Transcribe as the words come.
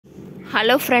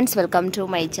Hello friends, welcome to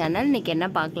my channel. இன்னைக்கு என்ன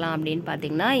பார்க்கலாம் அப்படின்னு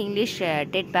பார்த்தீங்கன்னா English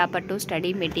TET paper 2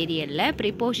 study materialல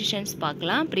prepositions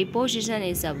பார்க்கலாம். Preposition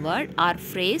is a word or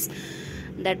phrase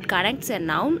that connects a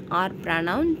noun or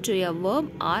pronoun to a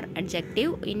verb or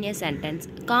adjective in a sentence.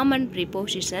 Common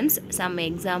prepositions, some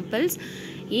examples: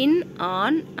 in,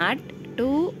 on, at, to,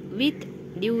 with,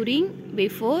 during,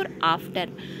 before, after.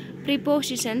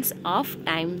 Prepositions of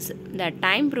times. The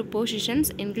time prepositions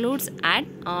includes at,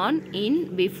 on, in,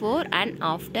 before and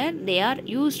after. They are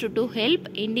used to help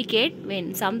indicate when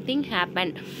something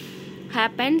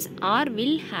happens or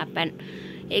will happen.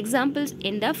 Examples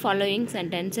in the following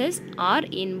sentences are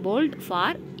in bold for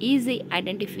easy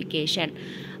identification.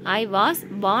 I was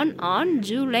born on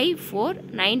July 4,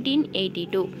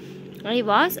 1982. I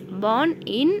was born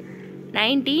in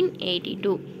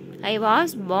 1982. I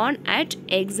was born at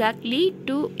exactly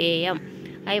 2 a.m.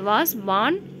 I was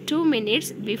born 2 minutes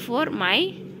before my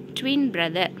twin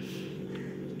brother.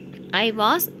 I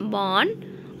was born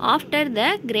after the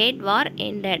Great War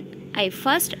ended. I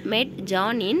first met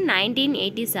John in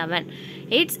 1987.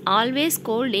 It's always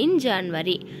cold in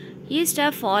January.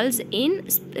 Easter falls in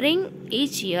spring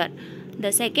each year.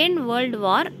 The Second World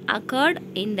War occurred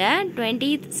in the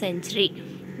 20th century.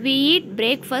 We eat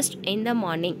breakfast in the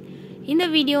morning. இந்த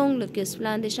video உங்களுக்கு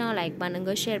யூஸ்ஃபுல்லாக இருந்துச்சுன்னா like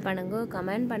பண்ணுங்கள், share பண்ணுங்கள்,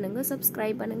 comment பண்ணுங்கள்,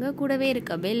 subscribe பண்ணுங்கள். கூடவே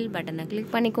இருக்க பெல் பட்டனை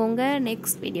கிளிக் பண்ணிக்கோங்க.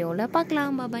 நெக்ஸ்ட் வீடியோவில்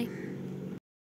பார்க்கலாம். பாய்.